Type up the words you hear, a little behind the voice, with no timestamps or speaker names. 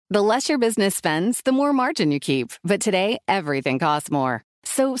The less your business spends, the more margin you keep. But today, everything costs more.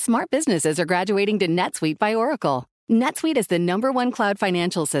 So smart businesses are graduating to NetSuite by Oracle. NetSuite is the #1 cloud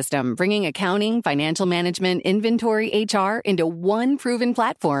financial system, bringing accounting, financial management, inventory, HR into one proven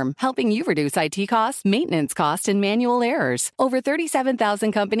platform, helping you reduce IT costs, maintenance costs, and manual errors. Over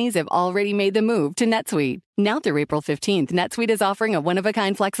 37,000 companies have already made the move to NetSuite. Now through April 15th, NetSuite is offering a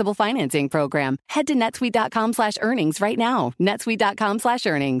one-of-a-kind flexible financing program. Head to netsuite.com/earnings right now.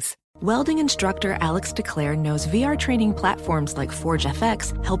 netsuite.com/earnings. Welding instructor Alex DeClaire knows VR training platforms like Forge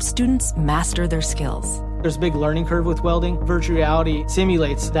FX help students master their skills. There's a big learning curve with welding. Virtual reality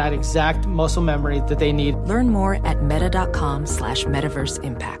simulates that exact muscle memory that they need. Learn more at meta.com/metaverse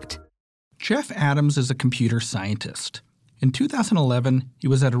impact. Jeff Adams is a computer scientist. In 2011, he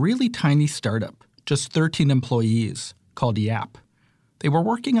was at a really tiny startup, just 13 employees, called Yap. They were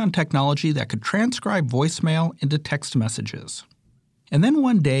working on technology that could transcribe voicemail into text messages. And then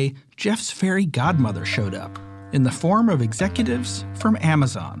one day, Jeff's fairy godmother showed up in the form of executives from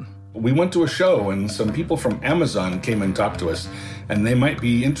Amazon. We went to a show and some people from Amazon came and talked to us, and they might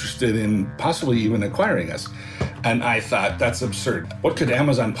be interested in possibly even acquiring us. And I thought, that's absurd. What could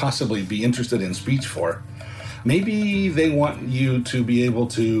Amazon possibly be interested in speech for? Maybe they want you to be able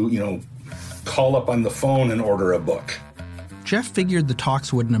to, call up on the phone and order a book. Jeff figured the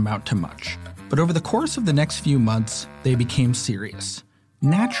talks wouldn't amount to much, but over the course of the next few months, they became serious.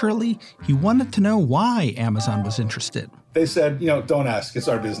 Naturally, he wanted to know why Amazon was interested. They said, don't ask, it's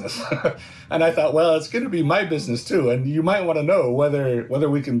our business. And I thought, well, it's going to be my business too, and you might want to know whether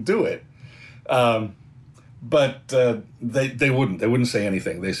we can do it. But they wouldn't say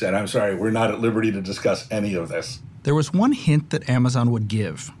anything. They said, I'm sorry, we're not at liberty to discuss any of this. There was one hint that Amazon would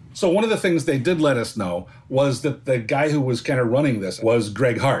give. So one of the things they did let us know was that the guy who was kind of running this was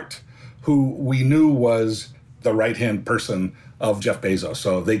Greg Hart, who we knew was the right-hand person of Jeff Bezos.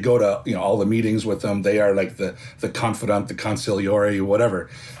 So they go to all the meetings with him. They are like the confidant, the consigliere, whatever.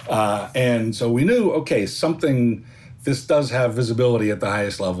 And so we knew, okay, this does have visibility at the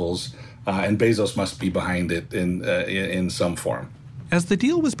highest levels, and Bezos must be behind it in some form. As the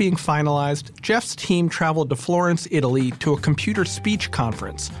deal was being finalized, Jeff's team traveled to Florence, Italy to a computer speech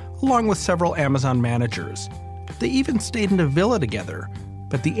conference, along with several Amazon managers. They even stayed in a villa together.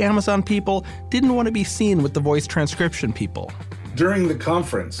 But the Amazon people didn't want to be seen with the voice transcription people. During the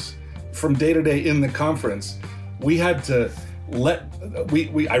conference, from day to day in the conference, we had to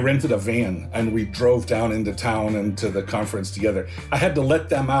I rented a van and we drove down into town and to the conference together. I had to let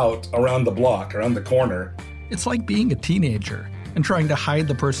them out around the block, around the corner. It's like being a teenager and trying to hide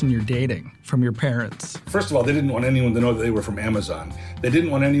the person you're dating from your parents. First of all, they didn't want anyone to know that they were from Amazon. They didn't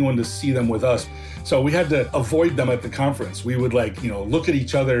want anyone to see them with us. So we had to avoid them at the conference. We would look at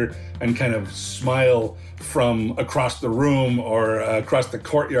each other and kind of smile from across the room or across the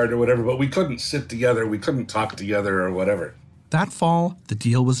courtyard or whatever, but we couldn't sit together. We couldn't talk together or whatever. That fall, the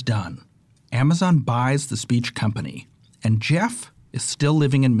deal was done. Amazon buys the speech company, and Jeff is still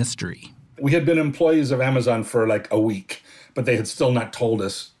living in mystery. We had been employees of Amazon for like a week, but they had still not told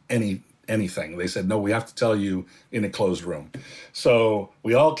us anything. They said, no, we have to tell you in a closed room. So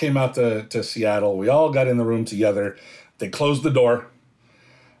we all came out to Seattle. We all got in the room together. They closed the door,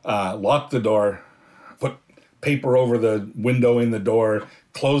 locked the door, put paper over the window in the door,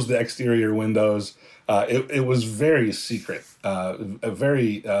 closed the exterior windows. It was very secret,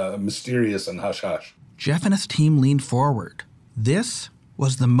 very mysterious and hush-hush. Jeff and his team leaned forward. This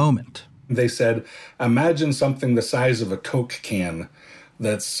was the moment. They said, imagine something the size of a Coke can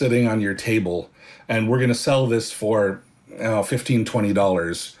that's sitting on your table, and we're going to sell this for $15,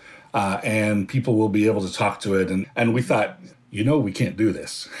 $20, and people will be able to talk to it. And we thought, we can't do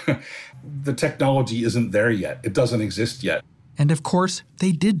this. The technology isn't there yet. It doesn't exist yet. And of course,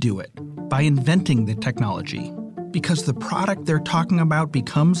 they did do it by inventing the technology, because the product they're talking about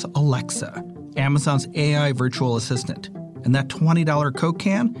becomes Alexa, Amazon's AI virtual assistant. And that $20 Coke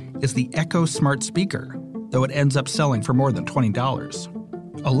can is the Echo Smart Speaker, though it ends up selling for more than $20.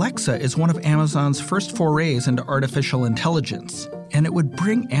 Alexa is one of Amazon's first forays into artificial intelligence, and it would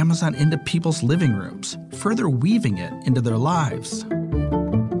bring Amazon into people's living rooms, further weaving it into their lives.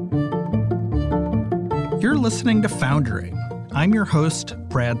 You're listening to Foundering. I'm your host,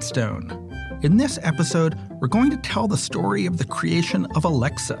 Brad Stone. In this episode, we're going to tell the story of the creation of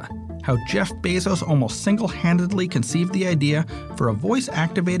Alexa, how Jeff Bezos almost single-handedly conceived the idea for a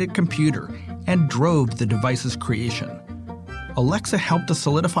voice-activated computer and drove the device's creation. Alexa helped to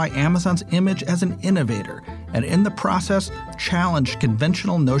solidify Amazon's image as an innovator and in the process challenged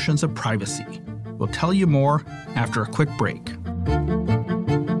conventional notions of privacy. We'll tell you more after a quick break.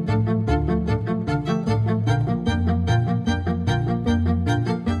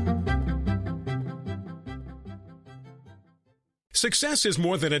 Success is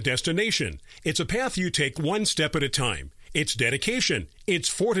more than a destination. It's a path you take one step at a time. It's dedication, it's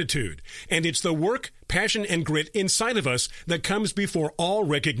fortitude, and it's the work, passion, and grit inside of us that comes before all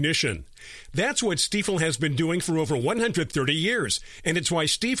recognition. That's what Stifel has been doing for over 130 years, and it's why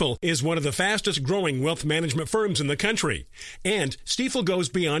Stifel is one of the fastest growing wealth management firms in the country. And Stifel goes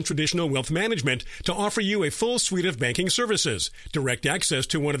beyond traditional wealth management to offer you a full suite of banking services, direct access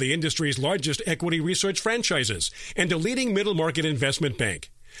to one of the industry's largest equity research franchises, and a leading middle market investment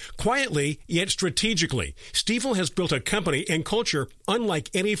bank. Quietly, yet strategically, Stifel has built a company and culture unlike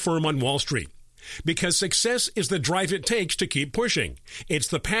any firm on Wall Street. Because success is the drive it takes to keep pushing. It's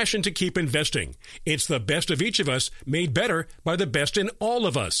the passion to keep investing. It's the best of each of us made better by the best in all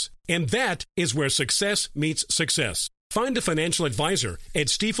of us. And that is where success meets success. Find a financial advisor at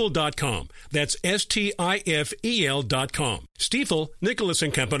Stifel.com. That's Stifel.com. Stifel, Nicholas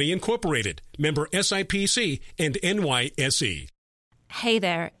 & Company, Incorporated. Member SIPC and NYSE. Hey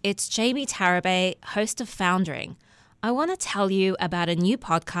there, it's Jamie Tarabay, host of Foundering. I want to tell you about a new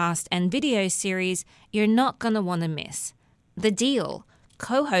podcast and video series you're not going to want to miss. The Deal,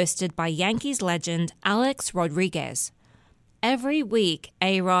 co-hosted by Yankees legend Alex Rodriguez. Every week,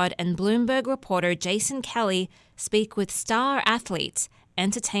 A-Rod and Bloomberg reporter Jason Kelly speak with star athletes,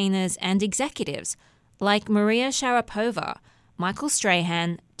 entertainers, and executives like Maria Sharapova, Michael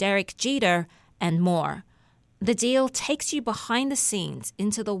Strahan, Derek Jeter, and more. The Deal takes you behind the scenes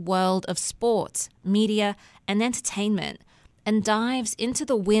into the world of sports, media, and entertainment, and dives into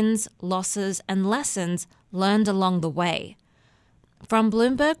the wins, losses, and lessons learned along the way. From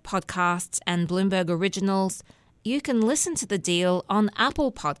Bloomberg Podcasts and Bloomberg Originals, you can listen to The Deal on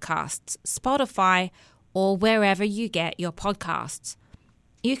Apple Podcasts, Spotify, or wherever you get your podcasts.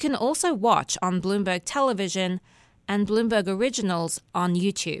 You can also watch on Bloomberg Television and Bloomberg Originals on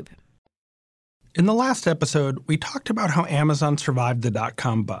YouTube. In the last episode, we talked about how Amazon survived the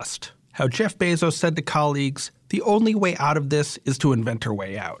dot-com bust, how Jeff Bezos said to colleagues, the only way out of this is to invent our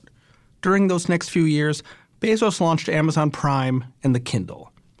way out. During those next few years, Bezos launched Amazon Prime and the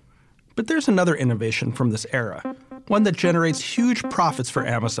Kindle. But there's another innovation from this era, one that generates huge profits for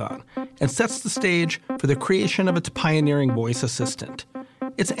Amazon and sets the stage for the creation of its pioneering voice assistant.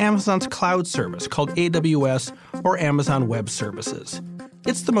 It's Amazon's cloud service called AWS, or Amazon Web Services.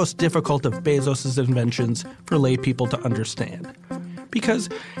 It's the most difficult of Bezos' inventions for lay people to understand. Because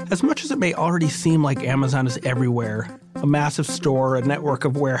as much as it may already seem like Amazon is everywhere, a massive store, a network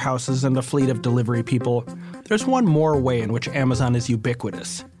of warehouses, and a fleet of delivery people, there's one more way in which Amazon is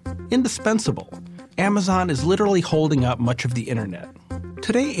ubiquitous. Indispensable. Amazon is literally holding up much of the internet.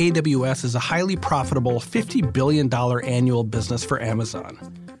 Today, AWS is a highly profitable $50 billion annual business for Amazon.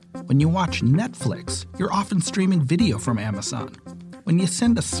 When you watch Netflix, you're often streaming video from Amazon. When you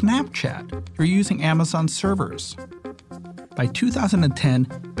send a Snapchat, you're using Amazon servers. By 2010,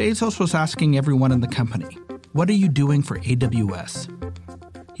 Bezos was asking everyone in the company, what are you doing for AWS?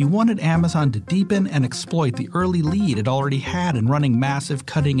 He wanted Amazon to deepen and exploit the early lead it already had in running massive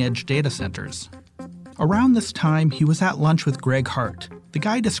cutting-edge data centers. Around this time, he was at lunch with Greg Hart, the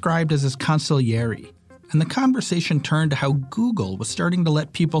guy described as his consigliere, and the conversation turned to how Google was starting to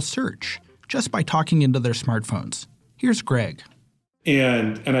let people search just by talking into their smartphones. Here's Greg.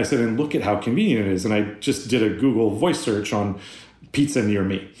 And I said, and look at how convenient it is. And I just did a Google voice search on pizza near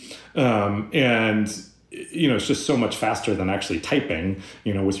me. It's just so much faster than actually typing,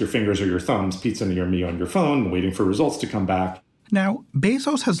 with your fingers or your thumbs, pizza near me on your phone, and waiting for results to come back. Now,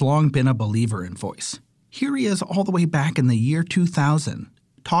 Bezos has long been a believer in voice. Here he is all the way back in the year 2000,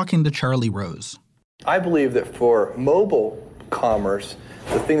 talking to Charlie Rose. I believe that for mobile commerce,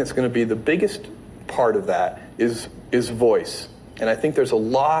 the thing that's going to be the biggest part of that is voice. And I think there's a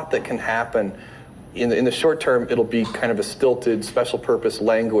lot that can happen. In the short term, it'll be kind of a stilted, special purpose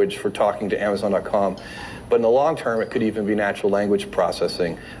language for talking to Amazon.com. But in the long term, it could even be natural language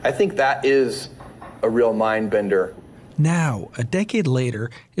processing. I think that is a real mind bender. Now, a decade later,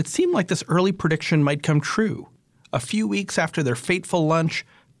 it seemed like this early prediction might come true. A few weeks after their fateful lunch,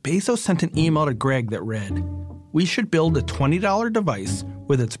 Bezos sent an email to Greg that read, "We should build a $20 device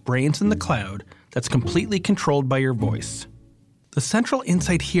with its brains in the cloud that's completely controlled by your voice." The central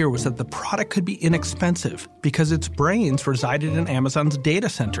insight here was that the product could be inexpensive because its brains resided in Amazon's data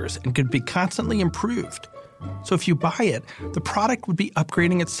centers and could be constantly improved. So if you buy it, the product would be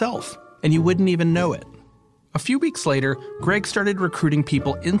upgrading itself, and you wouldn't even know it. A few weeks later, Greg started recruiting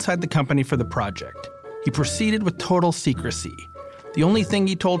people inside the company for the project. He proceeded with total secrecy. The only thing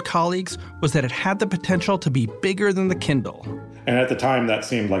he told colleagues was that it had the potential to be bigger than the Kindle. And at the time, that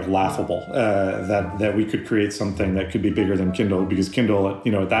seemed like laughable, that we could create something that could be bigger than Kindle, because Kindle,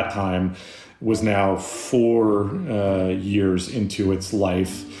 at that time, was now 4 years into its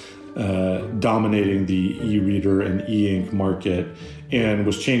life, dominating the e-reader and e-ink market, and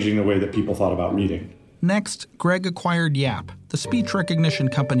was changing the way that people thought about reading. Next, Greg acquired Yap, the speech recognition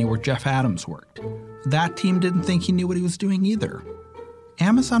company where Jeff Adams worked. That team didn't think he knew what he was doing either.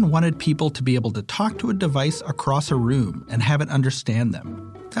 Amazon wanted people to be able to talk to a device across a room and have it understand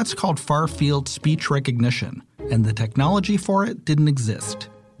them. That's called far-field speech recognition, and the technology for it didn't exist.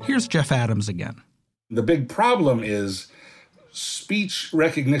 Here's Jeff Adams again. The big problem is speech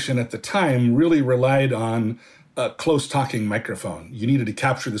recognition at the time really relied on a close talking microphone. You needed to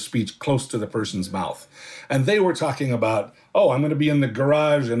capture the speech close to the person's mouth. And they were talking about, oh, I'm going to be in the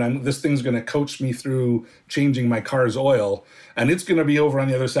garage and this thing's going to coach me through changing my car's oil. And it's going to be over on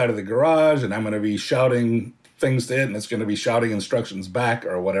the other side of the garage and I'm going to be shouting things to it and it's going to be shouting instructions back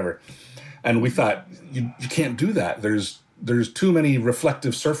or whatever. And we thought, you can't do that. There's too many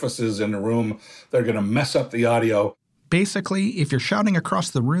reflective surfaces in the room. They're going to mess up the audio. Basically, if you're shouting across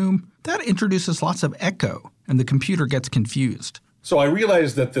the room, that introduces lots of echo, and the computer gets confused. So I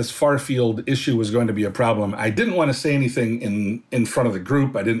realized that this far-field issue was going to be a problem. I didn't want to say anything in front of the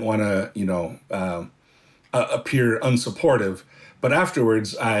group. I didn't want to, appear unsupportive. But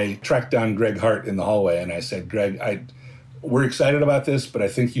afterwards, I tracked down Greg Hart in the hallway, and I said, Greg, we're excited about this, but I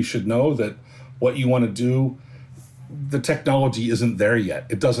think you should know that what you want to do, the technology isn't there yet.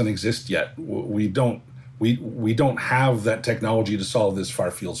 It doesn't exist yet. We don't have that technology to solve this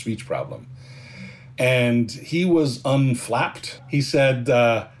far-field speech problem. And he was unflapped. He said,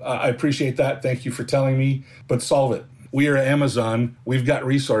 I appreciate that. Thank you for telling me, but solve it. We are Amazon. We've got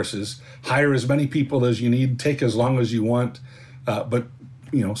resources. Hire as many people as you need. Take as long as you want, but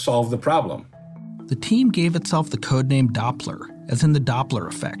solve the problem. The team gave itself the codename Doppler, as in the Doppler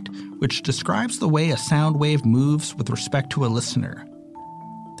effect, which describes the way a sound wave moves with respect to a listener.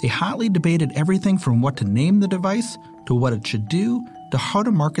 They hotly debated everything from what to name the device, to what it should do, to how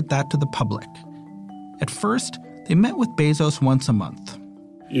to market that to the public. At first, they met with Bezos once a month.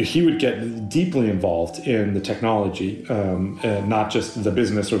 He would get deeply involved in the technology, and not just the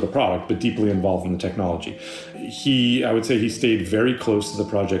business or the product, but deeply involved in the technology. I would say he stayed very close to the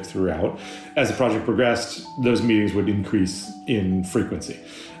project throughout. As the project progressed, those meetings would increase in frequency.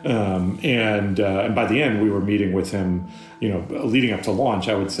 And by the end, we were meeting with him, leading up to launch.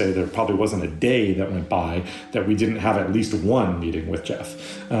 I would say there probably wasn't a day that went by that we didn't have at least one meeting with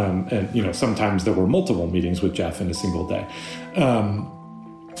Jeff. And sometimes there were multiple meetings with Jeff in a single day.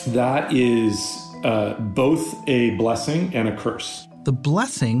 That is both a blessing and a curse. The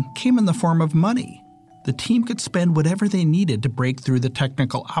blessing came in the form of money. The team could spend whatever they needed to break through the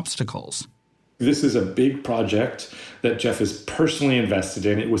technical obstacles. This is a big project that Jeff is personally invested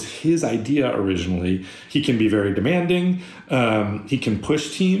in. It was his idea originally. He can be very demanding. He can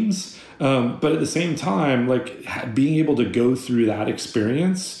push teams. But at the same time, being able to go through that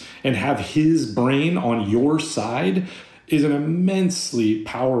experience and have his brain on your side is an immensely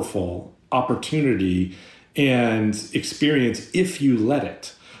powerful opportunity and experience if you let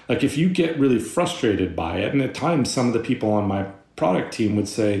it. If you get really frustrated by it, and at times some of the people on my product team would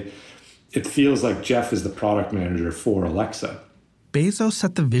say, it feels like Jeff is the product manager for Alexa. Bezos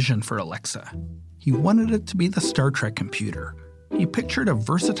set the vision for Alexa. He wanted it to be the Star Trek computer. He pictured a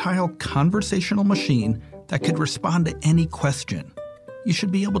versatile conversational machine that could respond to any question. You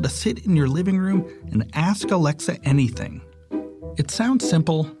should be able to sit in your living room and ask Alexa anything. It sounds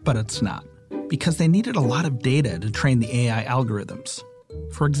simple, but it's not, because they needed a lot of data to train the AI algorithms.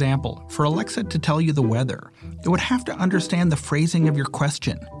 For example, for Alexa to tell you the weather, it would have to understand the phrasing of your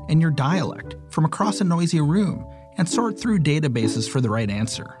question and your dialect from across a noisy room and sort through databases for the right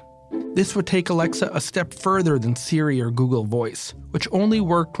answer. This would take Alexa a step further than Siri or Google Voice, which only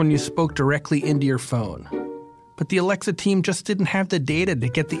worked when you spoke directly into your phone. But the Alexa team just didn't have the data to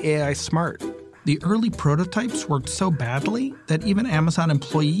get the AI smart. The early prototypes worked so badly that even Amazon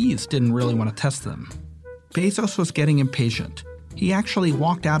employees didn't really want to test them. Bezos was getting impatient. He actually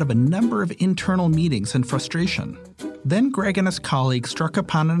walked out of a number of internal meetings in frustration. Then Greg and his colleagues struck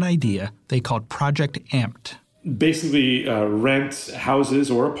upon an idea they called Project Amped. Basically, rent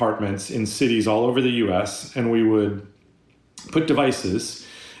houses or apartments in cities all over the U.S., and we would put devices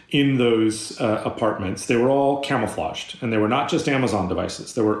in those apartments. They were all camouflaged, and they were not just Amazon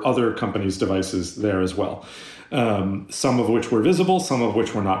devices. There were other companies' devices there as well. Some of which were visible, some of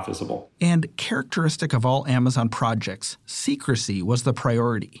which were not visible. And characteristic of all Amazon projects, secrecy was the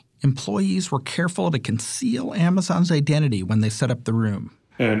priority. Employees were careful to conceal Amazon's identity when they set up the room.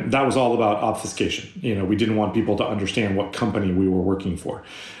 And that was all about obfuscation. We didn't want people to understand what company we were working for.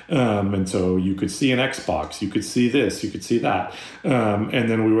 And so you could see an Xbox, you could see this, you could see that. And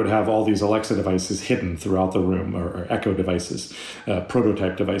then we would have all these Alexa devices hidden throughout the room, or Echo devices,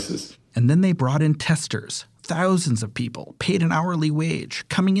 prototype devices. And then they brought in testers, thousands of people, paid an hourly wage,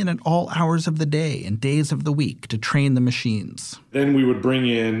 coming in at all hours of the day and days of the week to train the machines. Then we would bring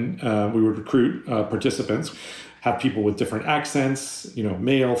in, we would recruit participants, have people with different accents,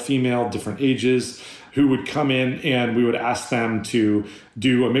 male, female, different ages, who would come in, and we would ask them to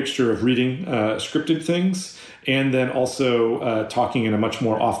do a mixture of reading scripted things and then also talking in a much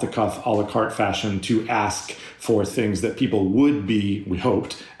more off-the-cuff, a la carte fashion to ask for things that people would be, we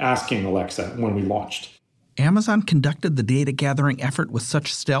hoped, asking Alexa when we launched. Amazon conducted the data gathering effort with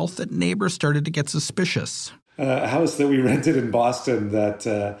such stealth that neighbors started to get suspicious. A house that we rented in Boston that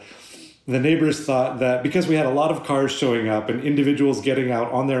the neighbors thought that because we had a lot of cars showing up and individuals getting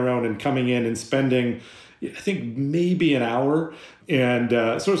out on their own and coming in and spending, I think, maybe an hour. And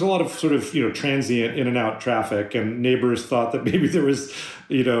so there's a lot of sort of, transient in and out traffic, and neighbors thought that maybe there was,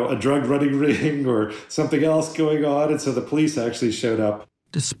 a drug running ring or something else going on. And so the police actually showed up.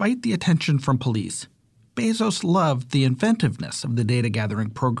 Despite the attention from police, Bezos loved the inventiveness of the data gathering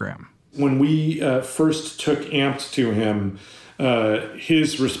program. When we first took AMPed to him,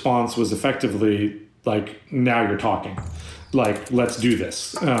 his response was effectively like, now you're talking. Like, let's do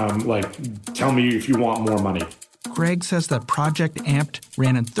this. Tell me if you want more money. Greg says that Project AMPed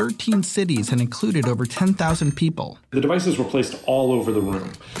ran in 13 cities and included over 10,000 people. The devices were placed all over the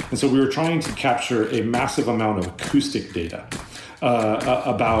room. And so we were trying to capture a massive amount of acoustic data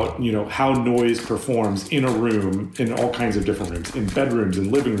about, how noise performs in a room, in all kinds of different rooms, in bedrooms,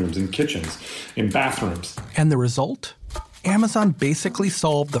 in living rooms, in kitchens, in bathrooms. And the result? Amazon basically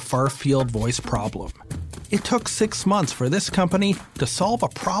solved the far-field voice problem. It took 6 months for this company to solve a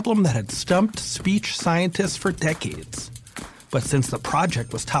problem that had stumped speech scientists for decades. But since the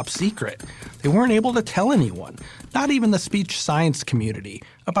project was top secret, they weren't able to tell anyone, not even the speech science community,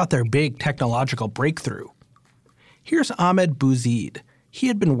 about their big technological breakthrough. Here's Ahmed Bouzid. He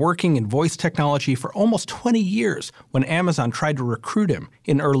had been working in voice technology for almost 20 years when Amazon tried to recruit him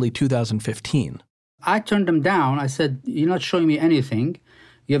in early 2015. I turned them down. I said, you're not showing me anything.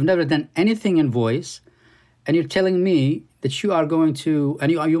 You have never done anything in voice. And you're telling me that you are going to,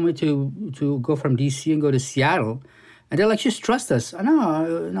 and you want me to go from DC and go to Seattle. And they're like, just trust us.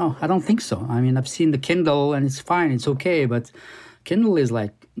 No, I don't think so. I mean, I've seen the Kindle and it's fine. It's okay. But Kindle is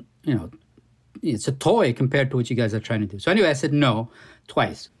like, it's a toy compared to what you guys are trying to do. So anyway, I said no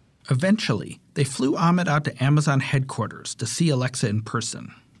twice. Eventually, they flew Ahmed out to Amazon headquarters to see Alexa in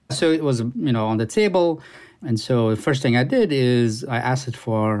person. So it was, on the table. And so the first thing I did is I asked it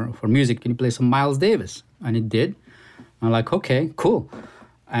for music. Can you play some Miles Davis? And it did. I'm like, okay, cool.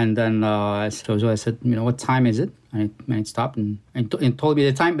 And then I said, what time is it? And it stopped and told me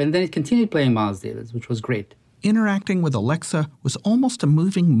the time. And then it continued playing Miles Davis, which was great. Interacting with Alexa was almost a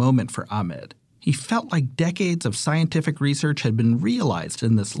moving moment for Ahmed. He felt like decades of scientific research had been realized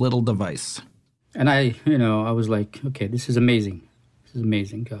in this little device. And I was like, okay, this is amazing. This is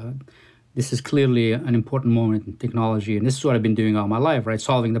amazing. This is clearly an important moment in technology. And this is what I've been doing all my life, right?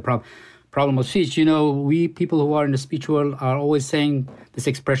 Solving the problem of speech. We people who are in the speech world are always saying this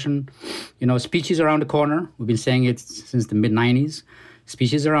expression, speech is around the corner. We've been saying it since the mid-90s.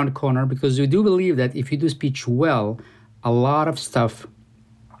 Speech is around the corner because we do believe that if you do speech well, a lot of stuff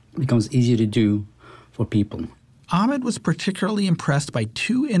becomes easier to do for people. Ahmed was particularly impressed by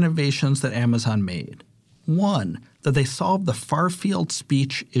two innovations that Amazon made. One, that they solved the far-field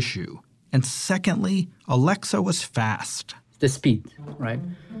speech issue. And secondly, Alexa was fast. The speed, right?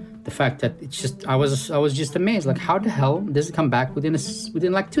 The fact that I was just amazed. Like, how the hell does it come back within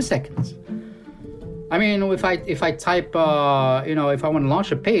like 2 seconds? I mean, if I type, if I want to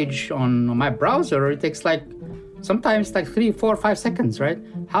launch a page on my browser, it takes sometimes 3, 4, 5 seconds, right?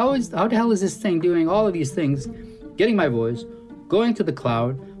 How the hell is this thing doing all of these things, getting my voice, going to the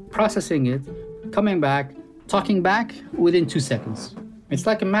cloud, processing it, coming back, talking back within 2 seconds? It's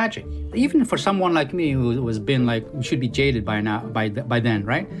like a magic. Even for someone like me who has been who should be jaded by then,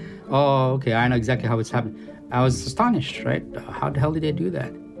 right? Oh, okay, I know exactly how it's happening. I was astonished, right? How the hell did they do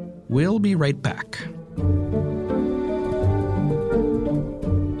that? We'll be right back.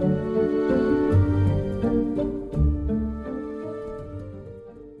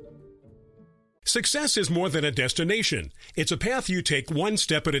 Success is more than a destination. It's a path you take one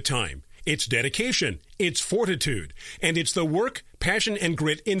step at a time. it's dedication, it's fortitude, and it's the work, passion, and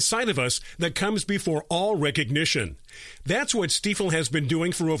grit inside of us that comes before all recognition. That's what Stifel has been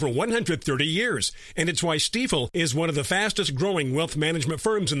doing for over 130 years, and it's why Stifel is one of the fastest growing wealth management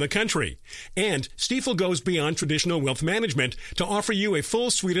firms in the country. And Stifel goes beyond traditional wealth management to offer you a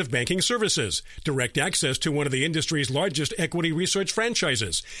full suite of banking services, direct access to one of the industry's largest equity research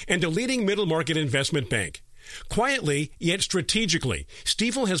franchises, and a leading middle market investment bank. Quietly, yet strategically,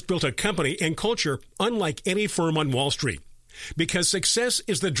 Stifel has built a company and culture unlike any firm on Wall Street. Because success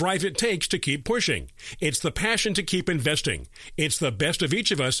is the drive it takes to keep pushing. It's the passion to keep investing. It's the best of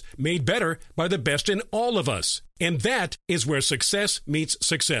each of us made better by the best in all of us. And that is where success meets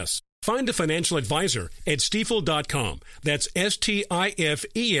success. Find a financial advisor at Stifel.com. That's Stifel.com.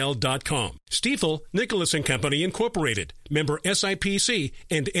 Stifel, Nicholas & Company, Incorporated. Member SIPC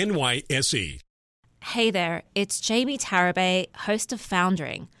and NYSE. Hey there, it's Jamie Tarabay, host of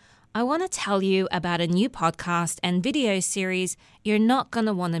Foundering. I want to tell you about a new podcast and video series you're not going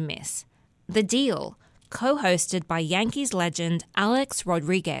to want to miss. The Deal, co-hosted by Yankees legend Alex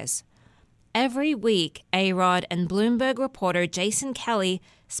Rodriguez. Every week, A-Rod and Bloomberg reporter Jason Kelly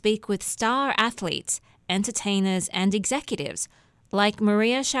speak with star athletes, entertainers, and executives like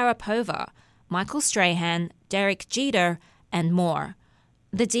Maria Sharapova, Michael Strahan, Derek Jeter, and more.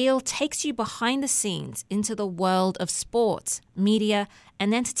 The Deal takes you behind the scenes into the world of sports, media,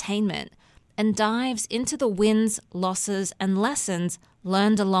 and entertainment, and dives into the wins, losses, and lessons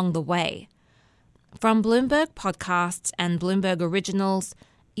learned along the way. From Bloomberg Podcasts and Bloomberg Originals,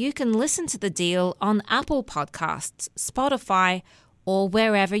 you can listen to The Deal on Apple Podcasts, Spotify, or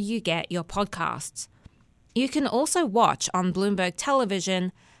wherever you get your podcasts. You can also watch on Bloomberg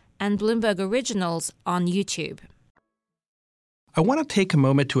Television and Bloomberg Originals on YouTube. I want to take a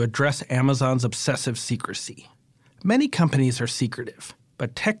moment to address Amazon's obsessive secrecy. Many companies are secretive,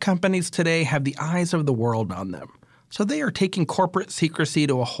 but tech companies today have the eyes of the world on them, so they are taking corporate secrecy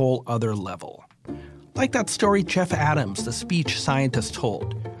to a whole other level. Like that story Jeff Adams, the speech scientist,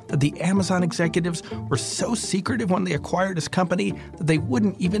 told, that the Amazon executives were so secretive when they acquired his company that they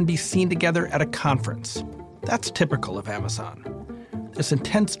wouldn't even be seen together at a conference. That's typical of Amazon. This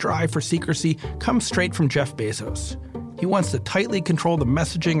intense drive for secrecy comes straight from Jeff Bezos. He wants to tightly control the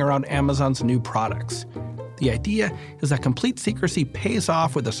messaging around Amazon's new products. The idea is that complete secrecy pays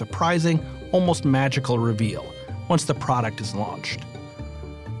off with a surprising, almost magical reveal once the product is launched.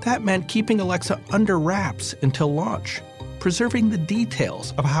 That meant keeping Alexa under wraps until launch, preserving the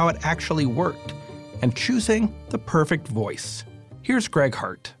details of how it actually worked, and choosing the perfect voice. Here's Greg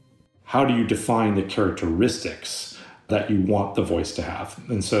Hart. How do you define the characteristics that you want the voice to have?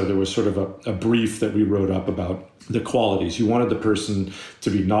 And so there was sort of a brief that we wrote up about the qualities. You wanted the person to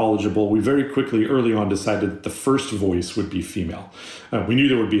be knowledgeable. We very quickly, early on, decided that the first voice would be female. We knew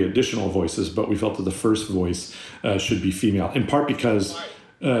there would be additional voices, but we felt that the first voice should be female, in part because,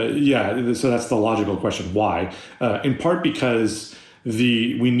 so that's the logical question, why? In part because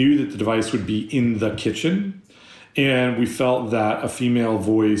we knew that the device would be in the kitchen, and we felt that a female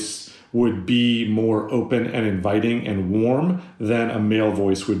voice would be more open and inviting and warm than a male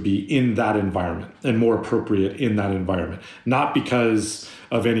voice would be in that environment and more appropriate in that environment. Not because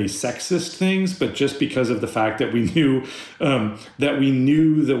of any sexist things, but just because of the fact that we knew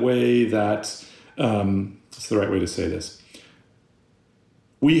the way that, what's the right way to say this?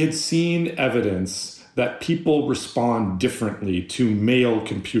 We had seen evidence that people respond differently to male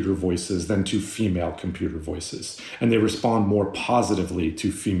computer voices than to female computer voices. And they respond more positively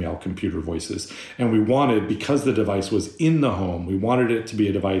to female computer voices. And we wanted, because the device was in the home, we wanted it to be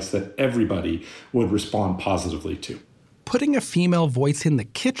a device that everybody would respond positively to. Putting a female voice in the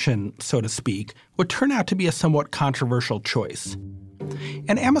kitchen, so to speak, would turn out to be a somewhat controversial choice.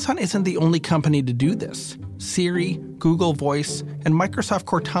 And Amazon isn't the only company to do this. Siri, Google Voice, and Microsoft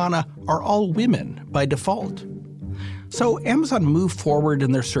Cortana are all women by default. So Amazon moved forward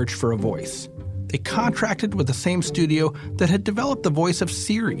in their search for a voice. They contracted with the same studio that had developed the voice of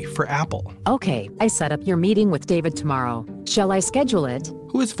Siri for Apple. Okay, I set up your meeting with David tomorrow. Shall I schedule it?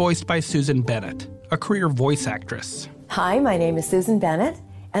 Who is voiced by Susan Bennett, a career voice actress. Hi, my name is Susan Bennett,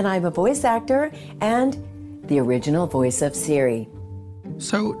 and I'm a voice actor and the original voice of Siri.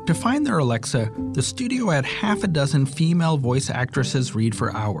 So, to find their Alexa, the studio had half a dozen female voice actresses read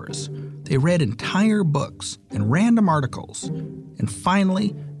for hours. They read entire books and random articles. And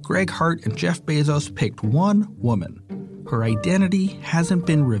finally, Greg Hart and Jeff Bezos picked one woman. Her identity hasn't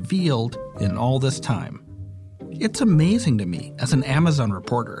been revealed in all this time. It's amazing to me, as an Amazon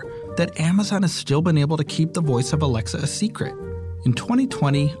reporter, that Amazon has still been able to keep the voice of Alexa a secret. In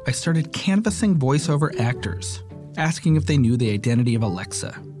 2020, I started canvassing voiceover actors, asking if they knew the identity of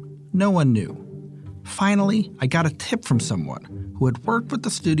Alexa. No one knew. Finally, I got a tip from someone who had worked with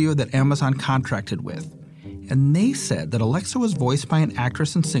the studio that Amazon contracted with, and they said that Alexa was voiced by an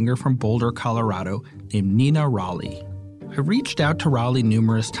actress and singer from Boulder, Colorado named Nina Raleigh. I reached out to Raleigh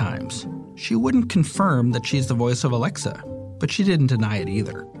numerous times. She wouldn't confirm that she's the voice of Alexa, but she didn't deny it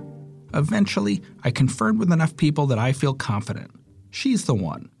either. Eventually, I confirmed with enough people that I feel confident. She's the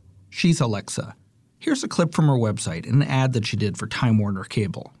one. She's Alexa. Here's a clip from her website and an ad that she did for Time Warner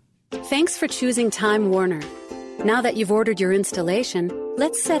Cable. Thanks for choosing Time Warner. Now that you've ordered your installation,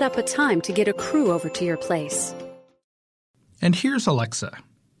 let's set up a time to get a crew over to your place. And here's Alexa.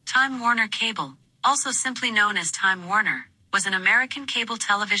 Time Warner Cable, also simply known as Time Warner, was an American cable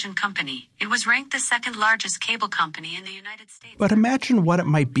television company. It was ranked the second largest cable company in the United States. But imagine what it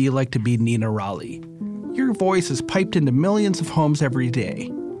might be like to be Nina Raleigh. Your voice is piped into millions of homes every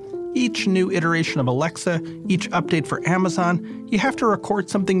day. Each new iteration of Alexa, each update for Amazon, you have to record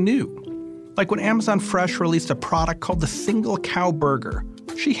something new. Like when Amazon Fresh released a product called the Single Cow Burger,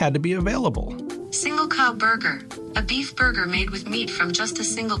 she had to be available. Single Cow Burger, a beef burger made with meat from just a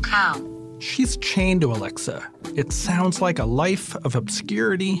single cow. She's chained to Alexa. It sounds like a life of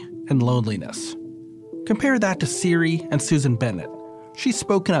obscurity and loneliness. Compare that to Siri and Susan Bennett. She's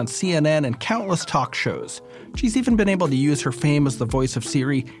spoken on CNN and countless talk shows. She's even been able to use her fame as the voice of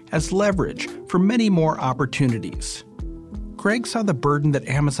Siri as leverage for many more opportunities. Greg saw the burden that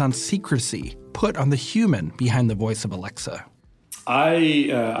Amazon's Secrecy put on the human behind the voice of Alexa.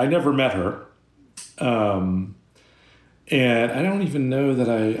 I never met her. And I don't even know that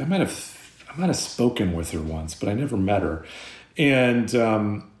I might have spoken with her once, but I never met her. And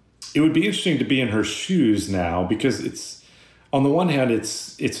it would be interesting to be in her shoes now, because it's, on the one hand,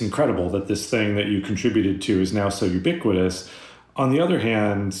 it's incredible that this thing that you contributed to is now so ubiquitous. On the other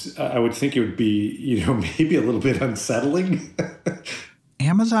hand, I would think it would be, maybe a little bit unsettling.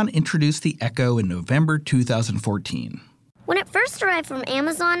 Amazon introduced the Echo in November 2014. When it first arrived from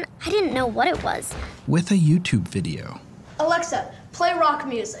Amazon, I didn't know what it was. With a YouTube video. Alexa, play rock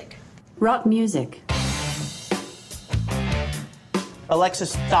music. Rock music. Alexa,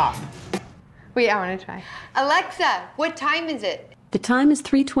 stop. Wait, I want to try. Alexa, what time is it? The time is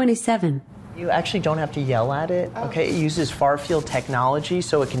 3:27. You actually don't have to yell at it, okay? It uses far-field technology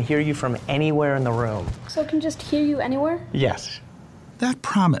so it can hear you from anywhere in the room. So it can just hear you anywhere? Yes. That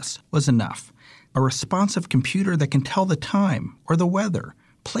promise was enough. A responsive computer that can tell the time or the weather,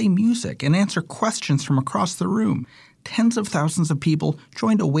 play music, and answer questions from across the room. Tens of thousands of people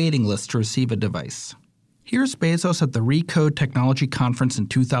joined a waiting list to receive a device. Here's Bezos at the Recode Technology Conference in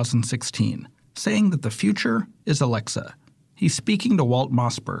 2016, saying that the future is Alexa. He's speaking to Walt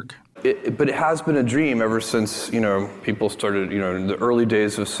Mossberg. But it has been a dream ever since, people started, in the early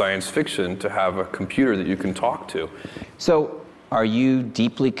days of science fiction, to have a computer that you can talk to. So are you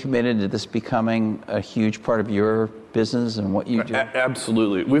deeply committed to this becoming a huge part of your business and what you do?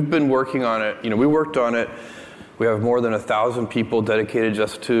 Absolutely. We've been working on it. We worked on it. We have more than 1,000 people dedicated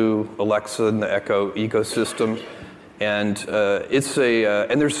just to Alexa and the Echo ecosystem. And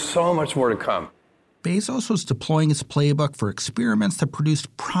and there's so much more to come. Bezos was deploying his playbook for experiments that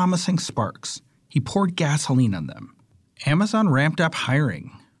produced promising sparks. He poured gasoline on them. Amazon ramped up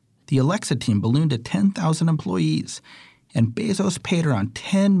hiring. The Alexa team ballooned to 10,000 employees, and Bezos paid around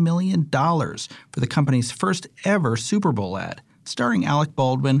 $10 million for the company's first ever Super Bowl ad, starring Alec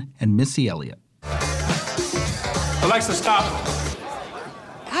Baldwin and Missy Elliott. Alexa, stop.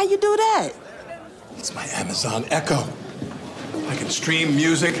 How you do that? It's my Amazon Echo. I can stream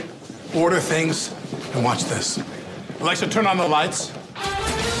music, order things, and watch this. Alexa, turn on the lights.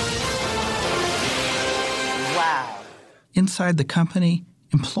 Wow. Inside the company,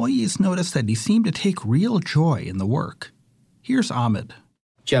 employees noticed that he seemed to take real joy in the work. Here's Ahmed.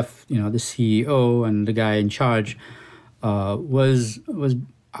 Jeff, the CEO and the guy in charge, was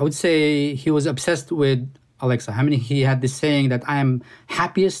I would say he was obsessed with Alexa. He had this saying that I am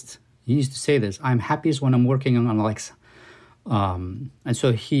happiest. He used to say this: I'm happiest when I'm working on Alexa. And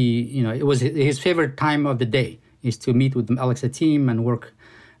so he, it was his favorite time of the day is to meet with the Alexa team and work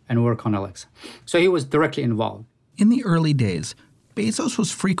on Alexa. So he was directly involved. In the early days, Bezos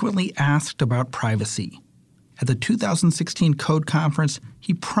was frequently asked about privacy. At the 2016 Code Conference,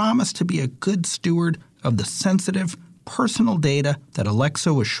 he promised to be a good steward of the sensitive, personal data that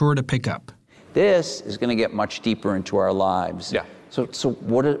Alexa was sure to pick up. This is going to get much deeper into our lives. Yeah. So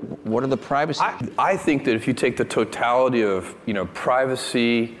what are the privacy? I think that if you take the totality of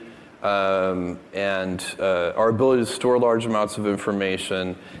privacy and our ability to store large amounts of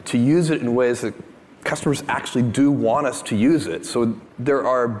information, to use it in ways that customers actually do want us to use it. So there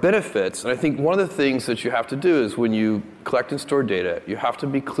are benefits, and I think one of the things that you have to do is when you collect and store data, you have to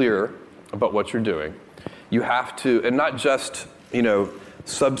be clear about what you're doing. You have to, and not just,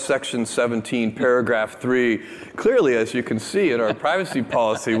 subsection 17, paragraph 3. Clearly, as you can see in our privacy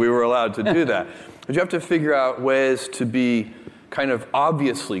policy, we were allowed to do that. But you have to figure out ways to be kind of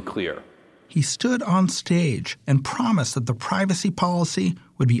obviously clear. He stood on stage and promised that the privacy policy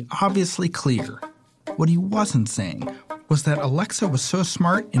would be obviously clear. What he wasn't saying was that Alexa was so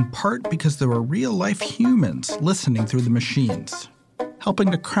smart in part because there were real-life humans listening through the machines,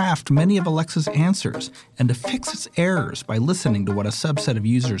 helping to craft many of Alexa's answers and to fix its errors by listening to what a subset of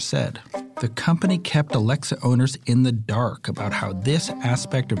users said. The company kept Alexa owners in the dark about how this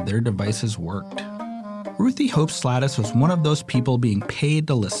aspect of their devices worked. Ruthie Hope Slattis was one of those people being paid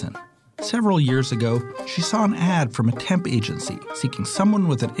to listen. Several years ago, she saw an ad from a temp agency seeking someone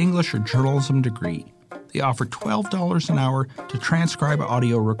with an English or journalism degree. They offered $12 an hour to transcribe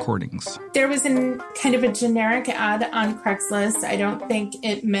audio recordings. There was kind of a generic ad on Craigslist. I don't think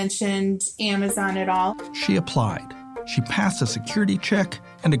it mentioned Amazon at all. She applied. She passed a security check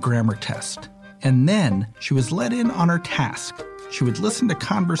and a grammar test. And then she was let in on her task. She would listen to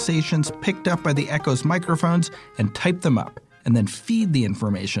conversations picked up by the Echo's microphones and type them up, and then feed the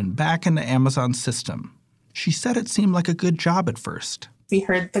information back into Amazon's system. She said it seemed like a good job at first. We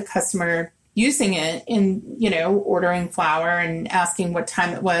heard the customer using it in, ordering flour and asking what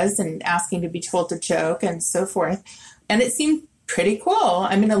time it was and asking to be told a joke and so forth. And it seemed pretty cool.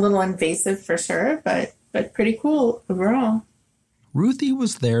 I mean, a little invasive for sure, but pretty cool overall. Ruthie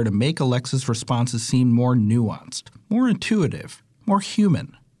was there to make Alexa's responses seem more nuanced, more intuitive, more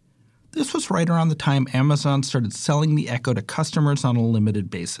human. This was right around the time Amazon started selling the Echo to customers on a limited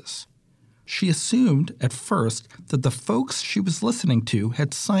basis. She assumed, at first, that the folks she was listening to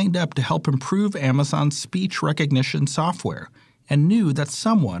had signed up to help improve Amazon's speech recognition software and knew that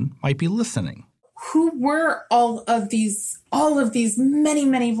someone might be listening. Who were all of these many,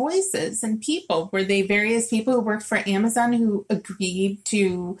 many voices and people? Were they various people who worked for Amazon who agreed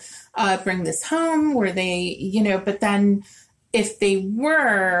to bring this home? Were they, but then if they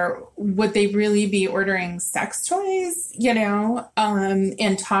were, would they really be ordering sex toys,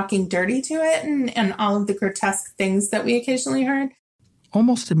 and talking dirty to it and all of the grotesque things that we occasionally heard?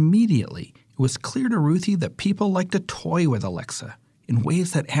 Almost immediately, it was clear to Ruthie that people like to toy with Alexa in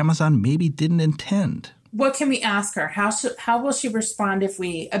ways that Amazon maybe didn't intend. What can we ask her? How will she respond if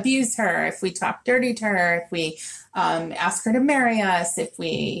we abuse her, if we talk dirty to her, if we ask her to marry us, if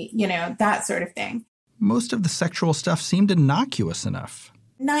we, that sort of thing. Most of the sexual stuff seemed innocuous enough.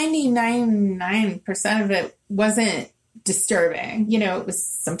 99% of it wasn't disturbing. It was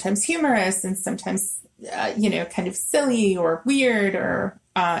sometimes humorous and sometimes, kind of silly or weird or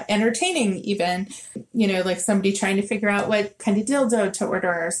entertaining even, like somebody trying to figure out what kind of dildo to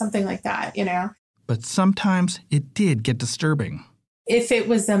order or something like that, But sometimes it did get disturbing. If it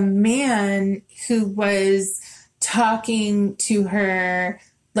was a man who was talking to her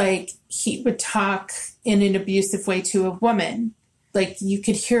like he would talk in an abusive way to a woman, like you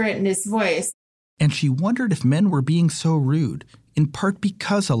could hear it in his voice. And she wondered if men were being so rude, in part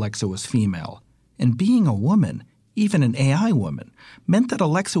because Alexa was female. And being a woman, even an AI woman, meant that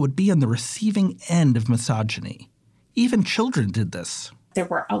Alexa would be on the receiving end of misogyny. Even children did this. There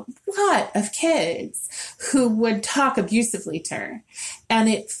were a lot of kids who would talk abusively to her. And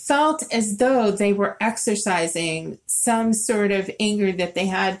it felt as though they were exercising some sort of anger that they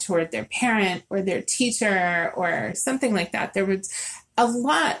had toward their parent or their teacher or something like that. There was a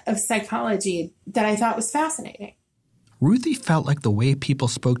lot of psychology that I thought was fascinating. Ruthie felt like the way people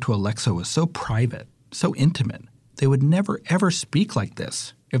spoke to Alexa was so private, so intimate. They would never, ever speak like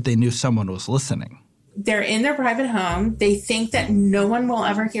this if they knew someone was listening. They're in their private home. They think that no one will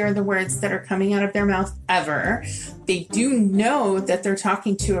ever hear the words that are coming out of their mouth ever. They do know that they're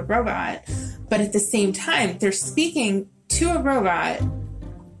talking to a robot, but at the same time, they're speaking to a robot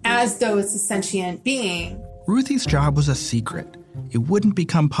as though it's a sentient being. Ruthie's job was a secret. It wouldn't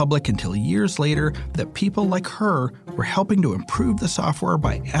become public until years later that people like her were helping to improve the software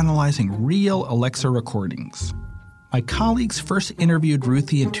by analyzing real Alexa recordings. My colleagues first interviewed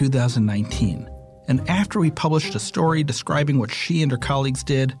Ruthie in 2019. And after we published a story describing what she and her colleagues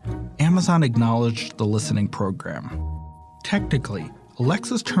did, Amazon acknowledged the listening program. Technically,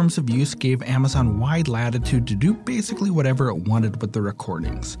 Alexa's terms of use gave Amazon wide latitude to do basically whatever it wanted with the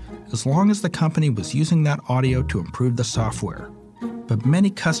recordings, as long as the company was using that audio to improve the software. But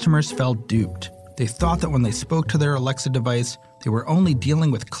many customers felt duped. They thought that when they spoke to their Alexa device, they were only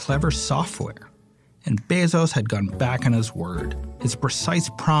dealing with clever software. And Bezos had gone back on his word, his precise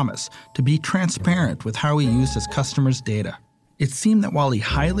promise to be transparent with how he used his customers' data. It seemed that while he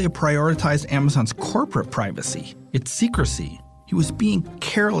highly prioritized Amazon's corporate privacy, its secrecy, he was being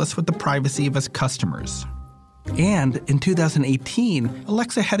careless with the privacy of his customers. And in 2018,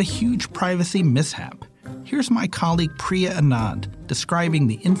 Alexa had a huge privacy mishap. Here's my colleague Priya Anand describing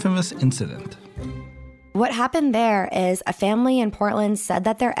the infamous incident. What happened there is a family in Portland said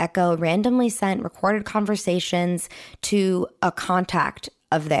that their Echo randomly sent recorded conversations to a contact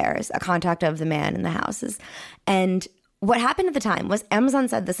of theirs, a contact of the man in the houses. And what happened at the time was Amazon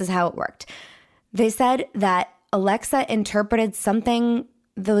said this is how it worked. They said that Alexa interpreted something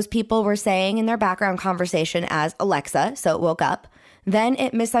those people were saying in their background conversation as Alexa, so it woke up. Then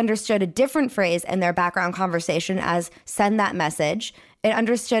it misunderstood a different phrase in their background conversation as send that message. It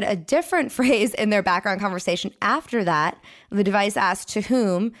understood a different phrase in their background conversation after that. The device asked to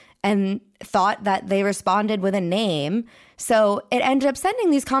whom and thought that they responded with a name. So it ended up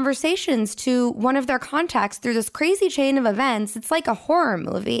sending these conversations to one of their contacts through this crazy chain of events. It's like a horror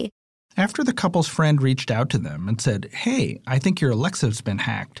movie. After the couple's friend reached out to them and said, "Hey, I think your Alexa's been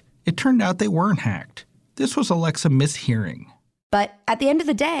hacked," it turned out they weren't hacked. This was Alexa mishearing. But at the end of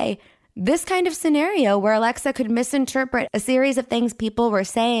the day, this kind of scenario where Alexa could misinterpret a series of things people were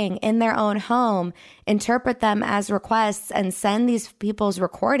saying in their own home, interpret them as requests, and send these people's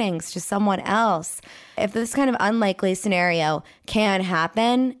recordings to someone else. If this kind of unlikely scenario can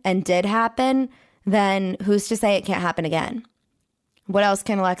happen and did happen, then who's to say it can't happen again? What else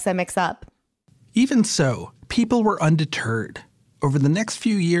can Alexa mix up? Even so, people were undeterred. Over the next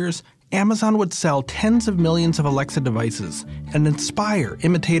few years, Amazon would sell tens of millions of Alexa devices and inspire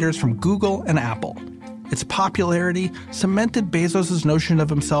imitators from Google and Apple. Its popularity cemented Bezos' notion of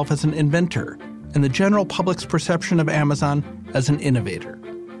himself as an inventor and the general public's perception of Amazon as an innovator.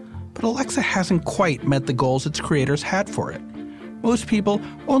 But Alexa hasn't quite met the goals its creators had for it. Most people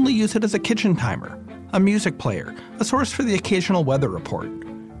only use it as a kitchen timer, a music player, a source for the occasional weather report.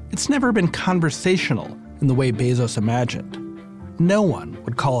 It's never been conversational in the way Bezos imagined. No one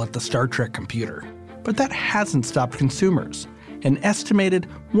would call it the Star Trek computer. But that hasn't stopped consumers. An estimated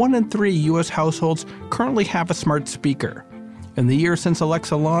 1 in 3 U.S. households currently have a smart speaker. In the year since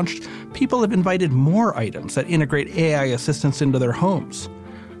Alexa launched, people have invited more items that integrate AI assistants into their homes.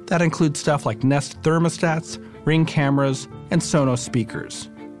 That includes stuff like Nest thermostats, Ring cameras, and Sonos speakers.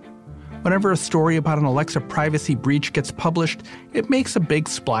 Whenever a story about an Alexa privacy breach gets published, it makes a big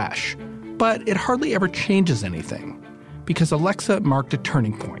splash. But it hardly ever changes anything, because Alexa marked a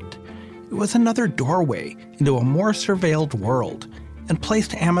turning point. It was another doorway into a more surveilled world, and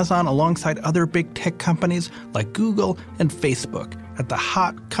placed Amazon alongside other big tech companies like Google and Facebook at the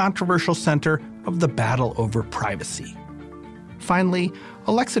hot, controversial center of the battle over privacy. Finally,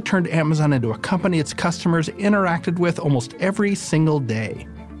 Alexa turned Amazon into a company its customers interacted with almost every single day.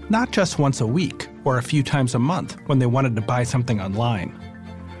 Not just once a week or a few times a month when they wanted to buy something online.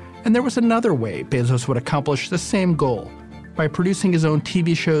 And there was another way Bezos would accomplish the same goal, by producing his own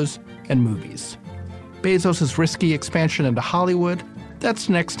TV shows and movies. Bezos' risky expansion into Hollywood, that's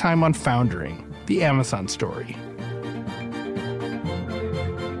next time on Foundering, the Amazon story.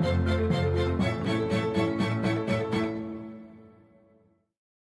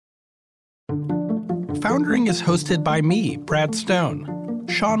 Foundering is hosted by me, Brad Stone.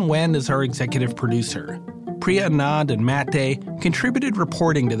 Sean Wen is our executive producer. Priya Anand and Matt Day contributed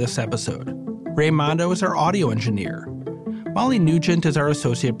reporting to this episode. Ray Mondo is our audio engineer. Molly Nugent is our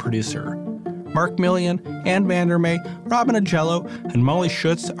associate producer. Mark Millian, Ann Vandermeer, Robin Agello, and Molly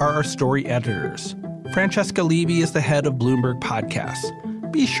Schutz are our story editors. Francesca Levy is the head of Bloomberg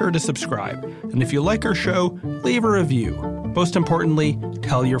Podcasts. Be sure to subscribe, and if you like our show, leave a review. Most importantly,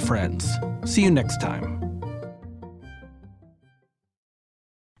 tell your friends. See you next time.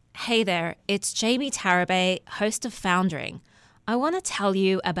 Hey there, it's Jamie Tarabay, host of Foundering. I want to tell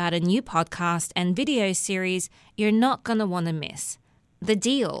you about a new podcast and video series you're not going to want to miss. The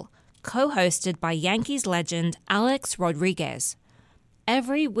Deal, co-hosted by Yankees legend Alex Rodriguez.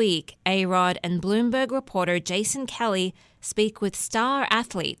 Every week, A-Rod and Bloomberg reporter Jason Kelly speak with star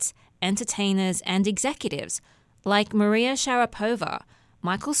athletes, entertainers, and executives like Maria Sharapova,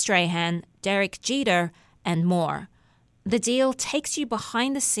 Michael Strahan, Derek Jeter, and more. The Deal takes you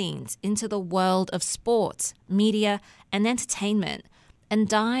behind the scenes into the world of sports, media, and entertainment, and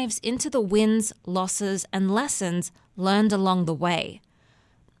dives into the wins, losses, and lessons learned along the way.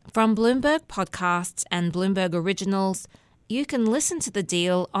 From Bloomberg Podcasts and Bloomberg Originals, you can listen to The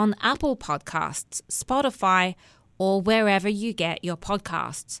Deal on Apple Podcasts, Spotify, or wherever you get your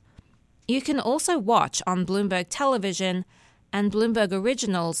podcasts. You can also watch on Bloomberg Television and Bloomberg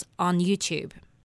Originals on YouTube.